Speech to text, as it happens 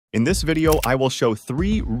In this video, I will show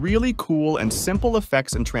 3 really cool and simple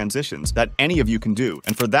effects and transitions that any of you can do,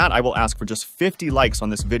 and for that I will ask for just 50 likes on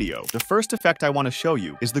this video. The first effect I want to show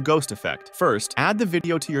you is the ghost effect. First, add the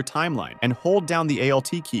video to your timeline and hold down the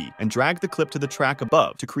Alt key and drag the clip to the track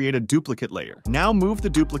above to create a duplicate layer. Now move the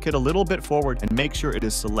duplicate a little bit forward and make sure it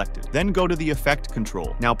is selected. Then go to the effect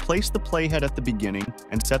control. Now place the playhead at the beginning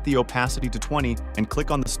and set the opacity to 20 and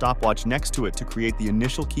click on the stopwatch next to it to create the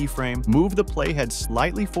initial keyframe. Move the playhead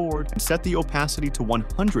slightly forward and set the opacity to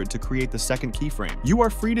 100 to create the second keyframe. You are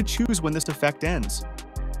free to choose when this effect ends.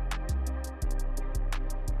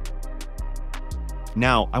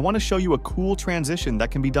 Now, I want to show you a cool transition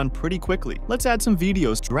that can be done pretty quickly. Let's add some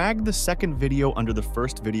videos. Drag the second video under the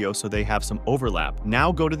first video so they have some overlap. Now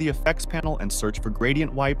go to the effects panel and search for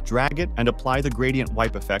gradient wipe, drag it, and apply the gradient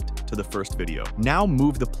wipe effect to the first video. Now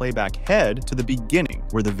move the playback head to the beginning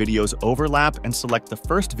where the videos overlap and select the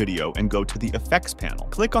first video and go to the effects panel.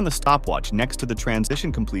 Click on the stopwatch next to the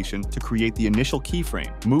transition completion to create the initial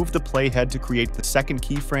keyframe. Move the playhead to create the second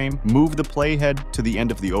keyframe. Move the playhead to the end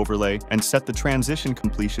of the overlay and set the transition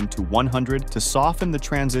completion to 100. To soften the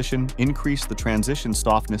transition, increase the transition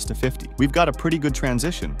softness to 50. We've got a pretty good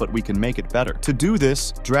transition, but we can make it better. To do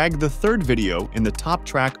this, drag the third video in the top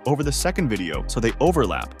track over the second video so they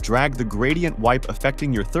overlap. Drag the gradient wipe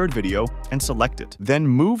affecting your third video and select it. Then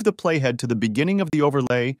move the playhead to the beginning of the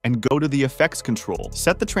overlay and go to the effects control.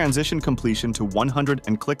 Set the transition completion to 100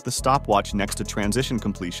 and click the stopwatch next to transition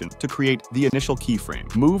completion to create the initial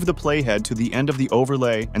keyframe. Move the playhead to the end of the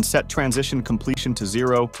overlay and set transition completion to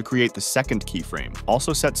 0 to create the second keyframe.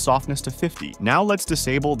 Also set softness to 50. Now let's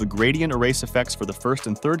disable the gradient erase effects for the first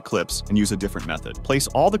and third clips and use a different method. Place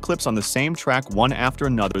all the clips on the same track one after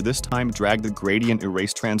another. This time drag the gradient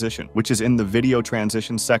erase transition, which is in the video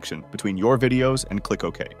transition section between your videos, and click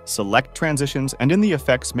OK. Select transitions, and in the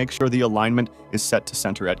effects make sure the alignment is set to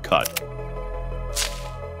center at cut.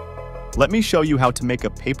 Let me show you how to make a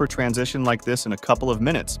paper transition like this in a couple of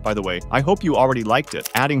minutes. By the way, I hope you already liked it.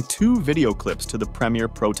 Adding 2 video clips to the Premiere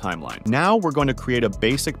Pro timeline. Now we're going to create a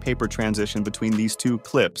basic paper transition between these 2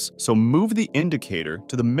 clips. So move the indicator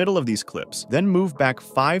to the middle of these clips. Then move back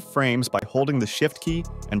 5 frames by holding the Shift key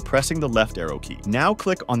and pressing the left arrow key. Now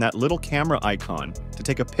click on that little camera icon to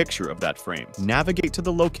take a picture of that frame. Navigate to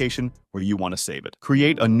the location where you want to save it.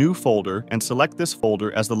 Create a new folder and select this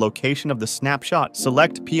folder as the location of the snapshot.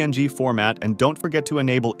 Select PNG format and don't forget to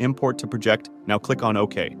enable import to project. Now click on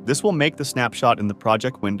OK. This will make the snapshot in the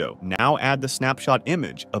project window. Now add the snapshot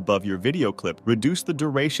image above your video clip. Reduce the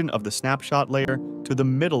duration of the snapshot layer to the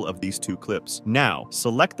middle of these 2 clips. Now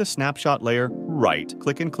select the snapshot layer, right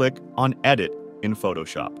click and click on Edit in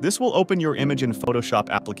Photoshop. This will open your image in Photoshop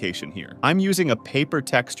application here. I'm using a paper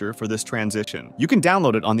texture for this transition. You can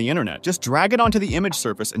download it on the internet. Just drag it onto the image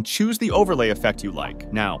surface and choose the overlay effect you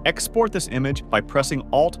like. Now, export this image by pressing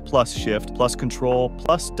Alt plus Shift plus Control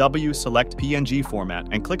plus W, select PNG format,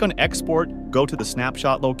 and click on Export, go to the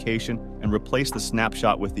snapshot location, and replace the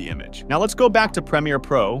snapshot with the image. Now let's go back to Premiere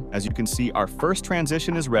Pro. As you can see, our first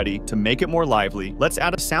transition is ready. To make it more lively, let's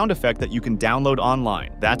add a sound effect that you can download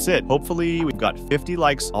online. That's it. Hopefully we've got 50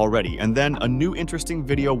 likes already, and then a new interesting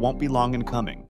video won't be long in coming.